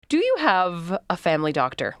Do you have a family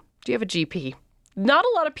doctor? Do you have a GP? Not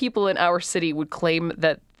a lot of people in our city would claim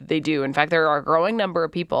that they do. In fact, there are a growing number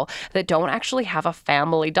of people that don't actually have a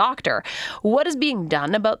family doctor. What is being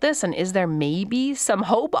done about this, and is there maybe some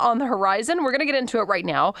hope on the horizon? We're going to get into it right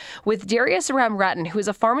now with Darius Ramrattan, who is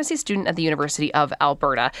a pharmacy student at the University of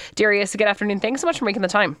Alberta. Darius, good afternoon. Thanks so much for making the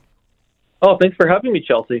time. Oh, thanks for having me,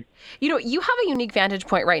 Chelsea. You know, you have a unique vantage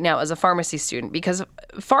point right now as a pharmacy student because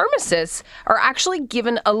pharmacists are actually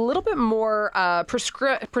given a little bit more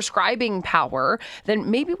prescribing power than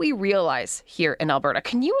maybe we realize here in Alberta.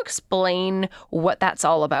 Can you explain what that's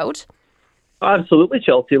all about? Absolutely,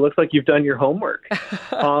 Chelsea. It looks like you've done your homework.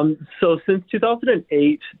 So since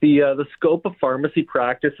 2008, the scope of pharmacy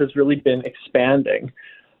practice has really been expanding.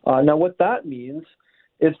 Now, what that means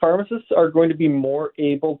is pharmacists are going to be more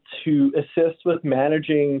able to assist with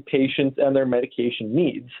managing patients and their medication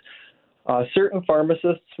needs. Certain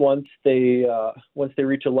pharmacists, once they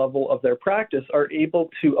reach a level of their practice, are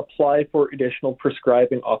able to apply for additional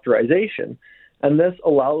prescribing authorization. And this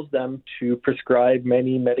allows them to prescribe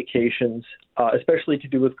many medications, especially to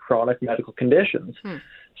do with chronic medical conditions.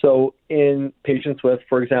 So in patients with,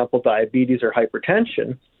 for example, diabetes or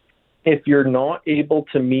hypertension, if you're not able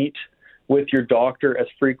to meet with your doctor as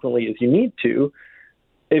frequently as you need to,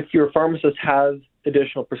 if your pharmacist has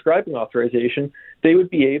additional prescribing authorization, they would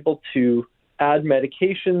be able to add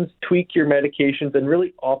medications, tweak your medications, and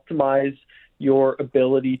really optimize your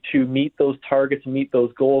ability to meet those targets and meet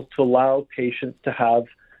those goals to allow patients to have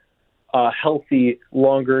a healthy,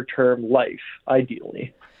 longer-term life,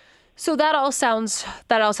 ideally. So that all sounds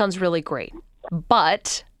really great,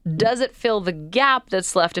 but does it fill the gap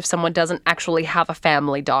that's left if someone doesn't actually have a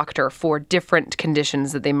family doctor for different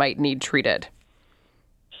conditions that they might need treated?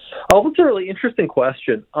 Oh, that's a really interesting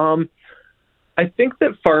question. I think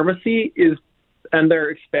that pharmacy and their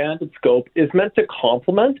expanded scope is meant to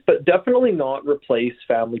complement, but definitely not replace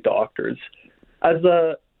family doctors. As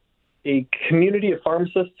a community of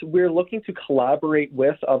pharmacists, we're looking to collaborate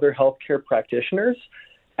with other healthcare practitioners,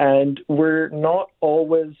 and we're not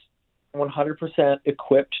always 100%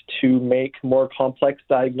 equipped to make more complex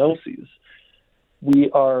diagnoses.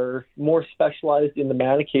 We are more specialized in the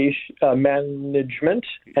management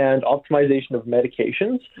and optimization of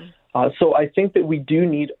medications. So I think that we do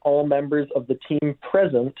need all members of the team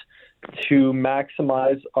present to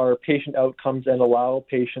maximize our patient outcomes and allow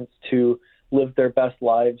patients to live their best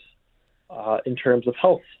lives in terms of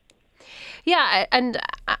health. Yeah, and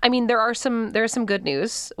I mean there's some good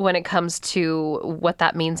news when it comes to what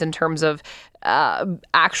that means in terms of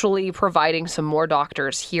actually providing some more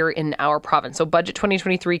doctors here in our province. So Budget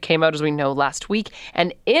 2023 came out, as we know, last week,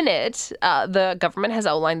 and in it, the government has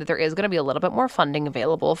outlined that there is going to be a little bit more funding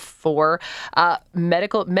available for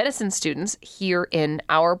medicine students here in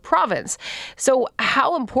our province. So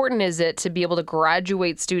how important is it to be able to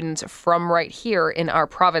graduate students from right here in our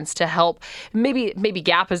province to help, maybe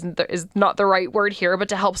gap is not the right word here, but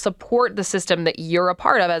to help support the system that you're a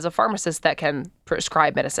part of as a pharmacist that can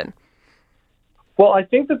prescribe medicine? Well, I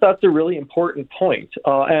think that that's a really important point,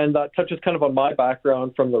 and that touches kind of on my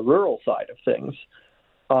background from the rural side of things.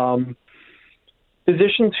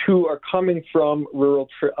 Physicians who are coming from rural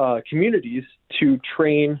communities to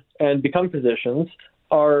train and become physicians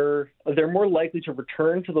they're more likely to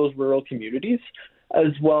return to those rural communities,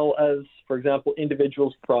 as well as, for example,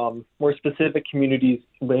 individuals from more specific communities,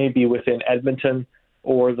 maybe within Edmonton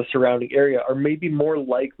or the surrounding area, are maybe more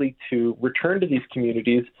likely to return to these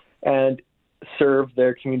communities and serve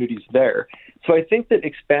their communities there. So I think that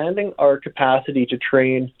expanding our capacity to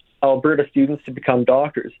train Alberta students to become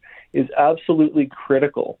doctors is absolutely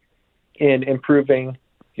critical in improving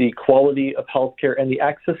the quality of healthcare and the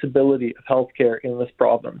accessibility of healthcare in this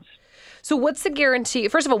province. So what's the guarantee?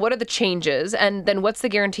 First of all, what are the changes? And then what's the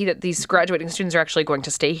guarantee that these graduating students are actually going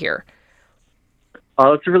to stay here?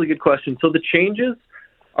 That's a really good question. So the changes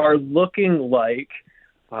are looking like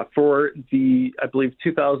for the, I believe,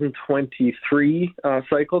 2023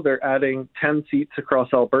 cycle, they're adding 10 seats across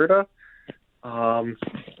Alberta. And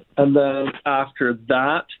then after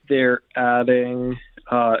that, they're adding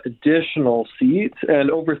additional seats. And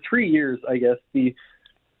over 3 years, I guess, the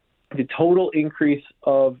total increase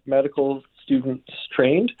of medical students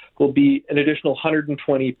trained will be an additional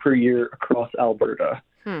 120 per year across Alberta.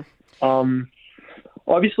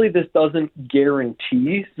 Obviously, this doesn't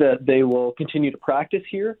guarantee that they will continue to practice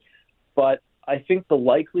here, but I think the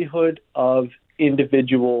likelihood of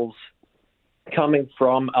individuals coming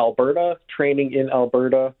from Alberta, training in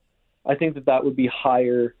Alberta, I think that would be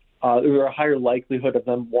higher. There are a higher likelihood of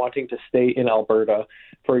them wanting to stay in Alberta,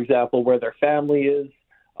 for example, where their family is,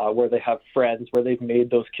 where they have friends, where they've made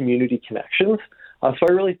those community connections. So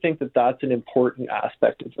I really think that that's an important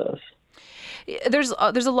aspect of this. There's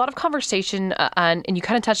a lot of conversation, and you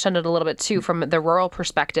kind of touched on it a little bit too, from the rural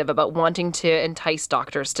perspective about wanting to entice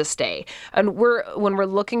doctors to stay. And when we're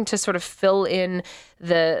looking to sort of fill in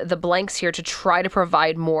the blanks here to try to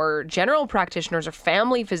provide more general practitioners or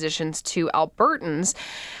family physicians to Albertans,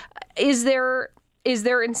 is there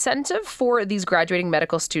incentive for these graduating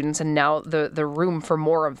medical students, and now the room for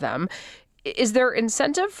more of them? Is there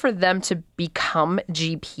incentive for them to become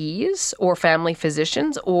GPs or family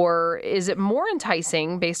physicians, or is it more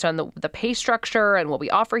enticing based on the pay structure and what we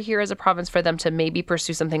offer here as a province for them to maybe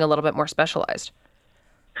pursue something a little bit more specialized?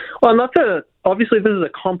 Well, obviously this is a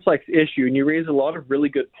complex issue, and you raise a lot of really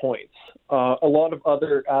good points. A lot of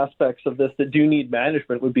other aspects of this that do need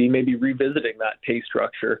management would be maybe revisiting that pay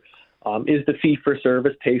structure. Is the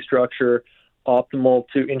fee-for-service pay structure optimal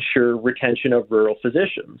to ensure retention of rural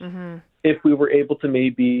physicians? Mm-hmm. If we were able to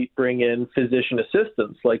maybe bring in physician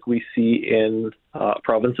assistants like we see in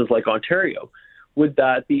provinces like Ontario, would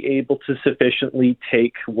that be able to sufficiently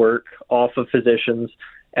take work off of physicians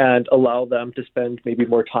and allow them to spend maybe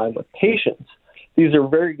more time with patients? These are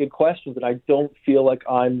very good questions, and I don't feel like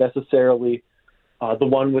I'm necessarily the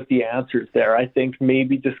one with the answers there. I think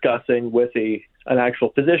maybe discussing with an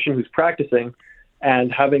actual physician who's practicing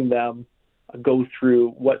and having them go through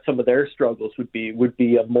what some of their struggles would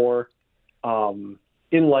be a more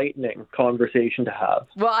enlightening conversation to have.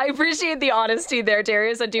 Well, I appreciate the honesty there,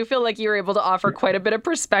 Darius. I do feel like you were able to offer quite a bit of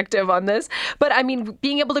perspective on this. But I mean,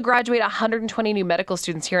 being able to graduate 120 new medical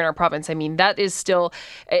students here in our province, I mean, that is still,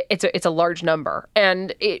 it's a large number.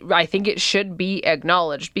 And I think it should be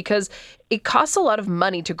acknowledged because it costs a lot of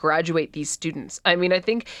money to graduate these students. I mean, I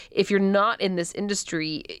think if you're not in this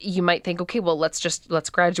industry, you might think, okay, well, let's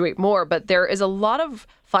graduate more. But there is a lot of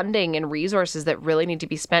funding and resources that really need to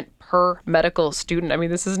be spent per medical student. I mean,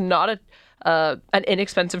 this is not an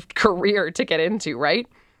inexpensive career to get into, right?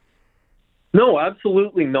 No,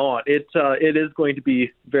 absolutely not. It is going to be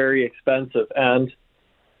very expensive, and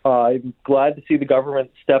I'm glad to see the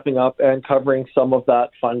government stepping up and covering some of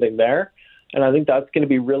that funding there. And I think that's going to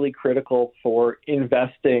be really critical for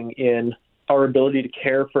investing in our ability to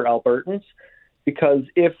care for Albertans, because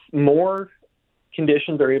if more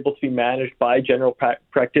conditions are able to be managed by general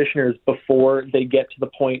practitioners before they get to the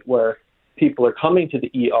point where people are coming to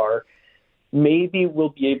the ER, maybe we'll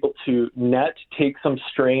be able to take some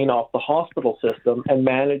strain off the hospital system and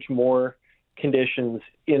manage more conditions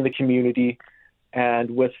in the community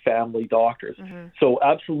and with family doctors. Mm-hmm. So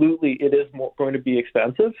absolutely, it is going to be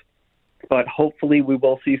expensive, but hopefully we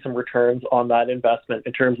will see some returns on that investment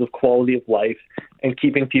in terms of quality of life and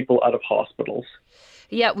keeping people out of hospitals.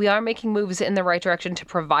 Yeah, we are making moves in the right direction to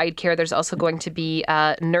provide care. There's also going to be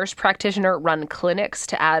nurse practitioner-run clinics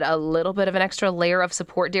to add a little bit of an extra layer of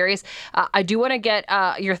support, Darius. I do want to get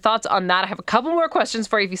your thoughts on that. I have a couple more questions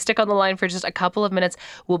for you. If you stick on the line for just a couple of minutes,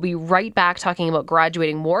 we'll be right back talking about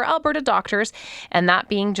graduating more Alberta doctors, and that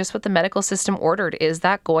being just what the medical system ordered. Is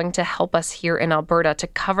that going to help us here in Alberta to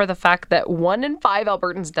cover the fact that 1 in 5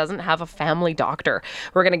 Albertans doesn't have a family doctor?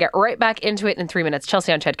 We're going to get right back into it in 3 minutes.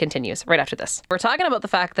 Chelsea on Ched continues right after this. We're talking about the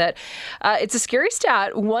fact that it's a scary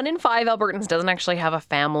stat. 1 in 5 Albertans doesn't actually have a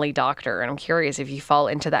family doctor. And I'm curious if you fall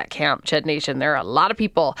into that camp, Ched Nation. There are a lot of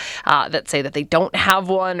people that say that they don't have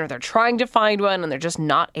one, or they're trying to find one and they're just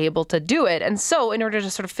not able to do it. And so in order to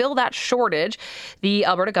sort of fill that shortage, the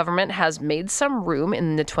Alberta government has made some room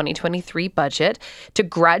in the 2023 budget to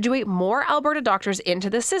graduate more Alberta doctors into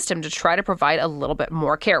the system to try to provide a little bit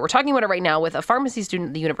more care. We're talking about it right now with a pharmacy student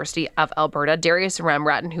at the University of Alberta, Darius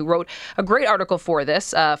Ramrattan, who wrote a great article for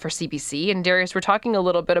this, for CBC. And Darius, we're talking a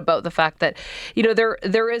little bit about the fact that,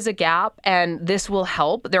 there is a gap and this will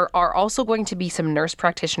help. There are also going to be some nurse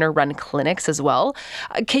practitioner run clinics as well.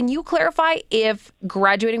 Can you clarify if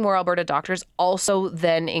graduating more Alberta doctors also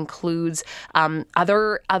then includes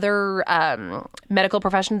other medical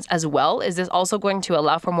professions as well? Is this also going to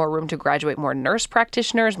allow for more room to graduate more nurse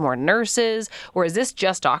practitioners, more nurses, or is this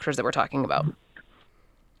just doctors that we're talking about?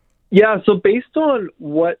 Yeah, so based on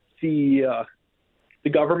what the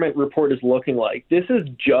government report is looking like, this is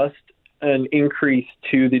just an increase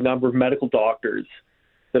to the number of medical doctors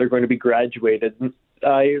that are going to be graduated.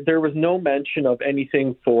 There was no mention of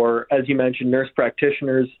anything for, as you mentioned, nurse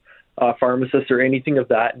practitioners, pharmacists, or anything of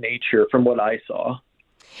that nature from what I saw.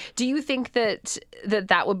 Do you think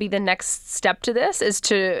that would be the next step to this, is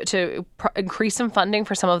to increase some funding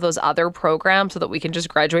for some of those other programs so that we can just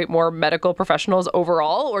graduate more medical professionals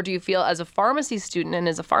overall? Or do you feel as a pharmacy student and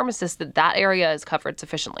as a pharmacist that area is covered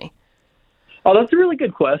sufficiently? Oh, that's a really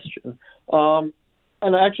good question.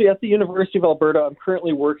 And actually at the University of Alberta, I'm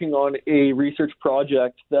currently working on a research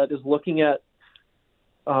project that is looking at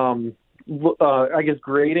I guess,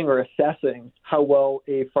 grading or assessing how well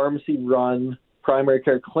a pharmacy-run primary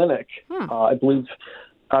care clinic, I believe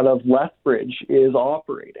out of Lethbridge, is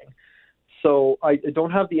operating. So I don't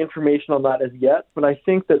have the information on that as yet, but I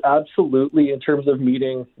think that absolutely in terms of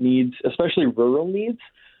meeting needs, especially rural needs,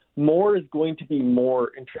 more is going to be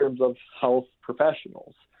more in terms of health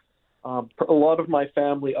professionals. A lot of my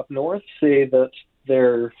family up north say that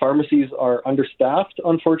their pharmacies are understaffed,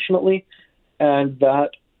 unfortunately, and that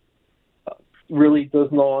really does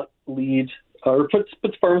not lead or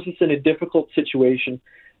puts pharmacists in a difficult situation,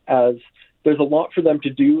 as there's a lot for them to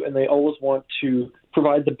do and they always want to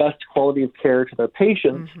provide the best quality of care to their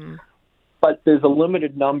patients, but there's a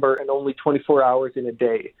limited number and only 24 hours in a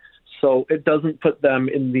day. So it doesn't put them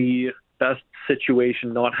in the best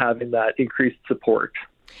situation not having that increased support.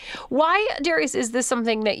 Why, Darius, is this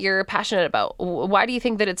something that you're passionate about? Why do you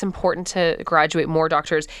think that it's important to graduate more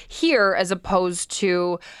doctors here as opposed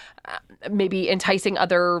to maybe enticing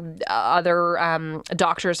other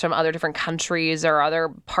doctors from other different countries or other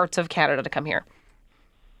parts of Canada to come here?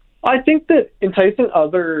 I think that enticing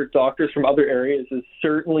other doctors from other areas is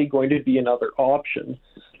certainly going to be another option.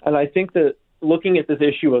 And I think that looking at this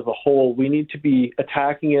issue as a whole, we need to be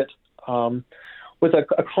attacking it with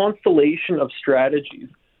a constellation of strategies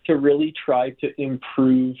to really try to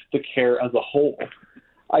improve the care as a whole.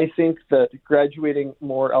 I think that graduating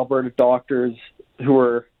more Alberta doctors who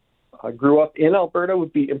are grew up in Alberta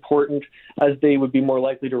would be important, as they would be more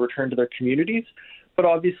likely to return to their communities. But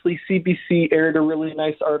obviously, CBC aired a really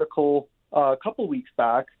nice article a couple weeks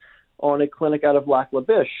back on a clinic out of Lac La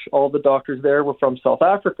Biche. All the doctors there were from South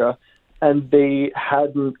Africa, and they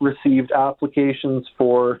hadn't received applications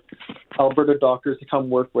for Alberta doctors to come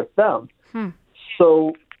work with them.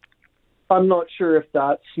 So I'm not sure if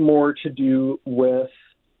that's more to do with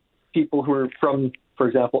people who are from, for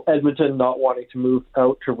example, Edmonton not wanting to move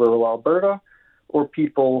out to rural Alberta, or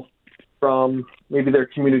people from maybe their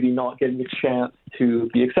community not getting a chance to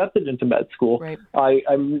be accepted into med school. Right.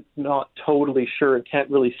 I'm not totally sure and can't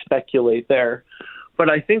really speculate there. But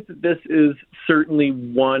I think that this is certainly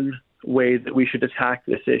one way that we should attack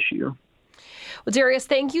this issue. Well, Darius,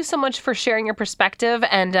 thank you so much for sharing your perspective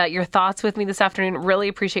and your thoughts with me this afternoon. Really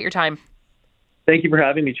appreciate your time. Thank you for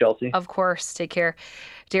having me, Chelsea. Of course. Take care.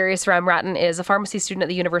 Darius Ramrattan is a pharmacy student at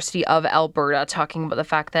the University of Alberta, talking about the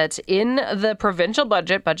fact that in the provincial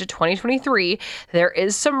budget 2023, there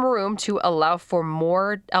is some room to allow for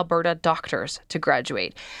more Alberta doctors to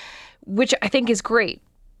graduate, which I think is great.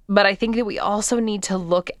 But I think that we also need to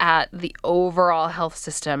look at the overall health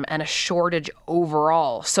system and a shortage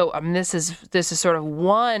overall. So this is sort of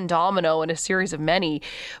one domino in a series of many,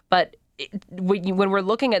 but when we're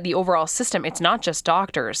looking at the overall system, it's not just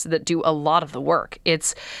doctors that do a lot of the work.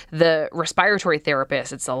 It's the respiratory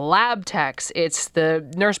therapists, it's the lab techs, it's the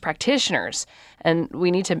nurse practitioners. And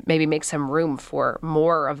we need to maybe make some room for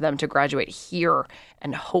more of them to graduate here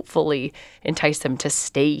and hopefully entice them to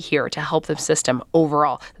stay here to help the system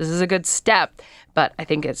overall. This is a good step, but I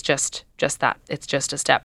think it's just that. It's just a step.